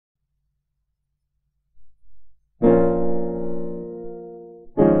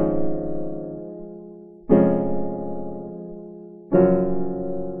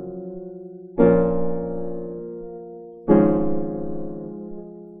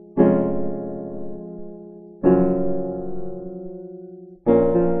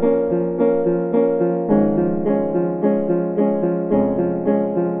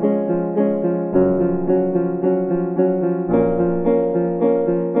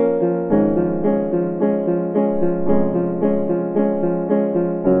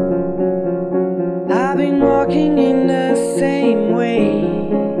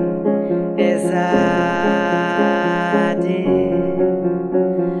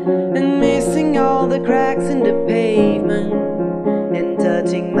the cracks in the pavement, and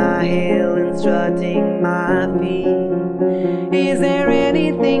touching my heel and strutting my feet. Is there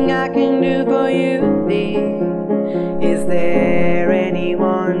anything I can do for you, dear? Is there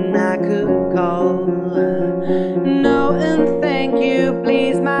anyone I could call? No and thank you,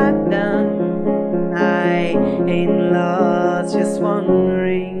 please, madam. I ain't lost, just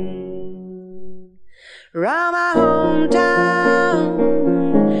wondering. Round my hometown,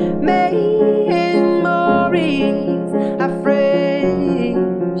 memories are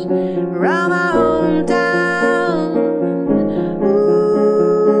fresh. Round my hometown,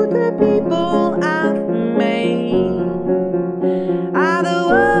 ooh, the people I've made are the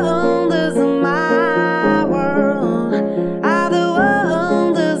wonders of my world, are the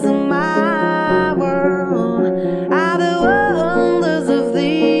wonders of my world, are the wonders of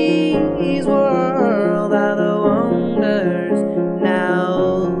these world, are the wonders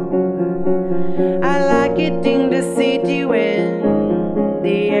now. I like it in the city when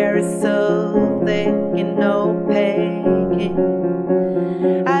the air is so thick and opaque.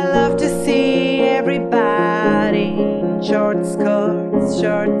 I love to see everybody in short skirts,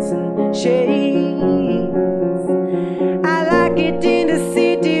 shorts and shades. I like it in the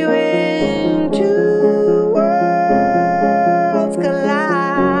city when two worlds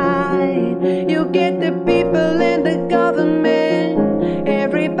collide. You get the people and the government,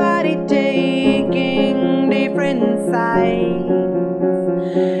 everybody taking different sides.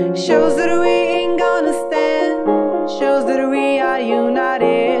 Shows that we ain't gonna stand, shows that we are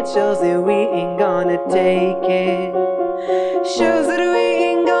united, shows that we ain't gonna take it. Shows that we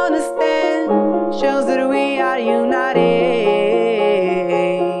ain't gonna stand, shows that we are united.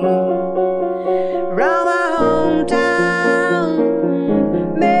 Round my hometown,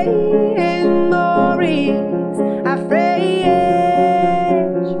 memories are fresh.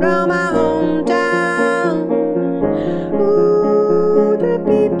 Round my hometown, ooh, the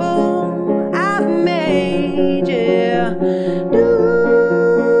people I've made, yeah. Do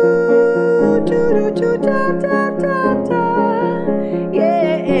do do do da da da da,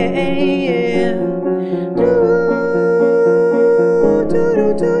 yeah yeah. Do do do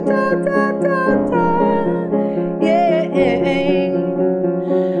do da da da da, yeah.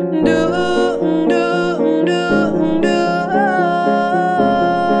 Do do do do,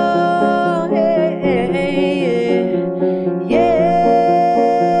 yeah yeah.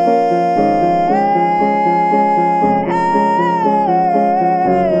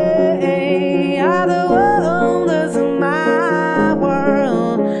 Are the wonders of my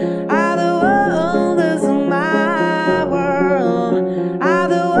world, are the wonders of my world, are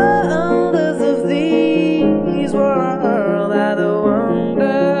the wonders of these world, are the wonders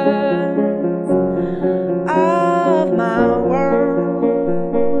of my world,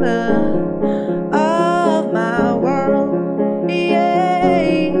 of my world,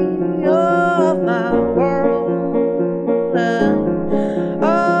 yeah, of my world,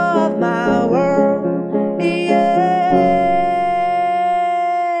 of my world, yeah.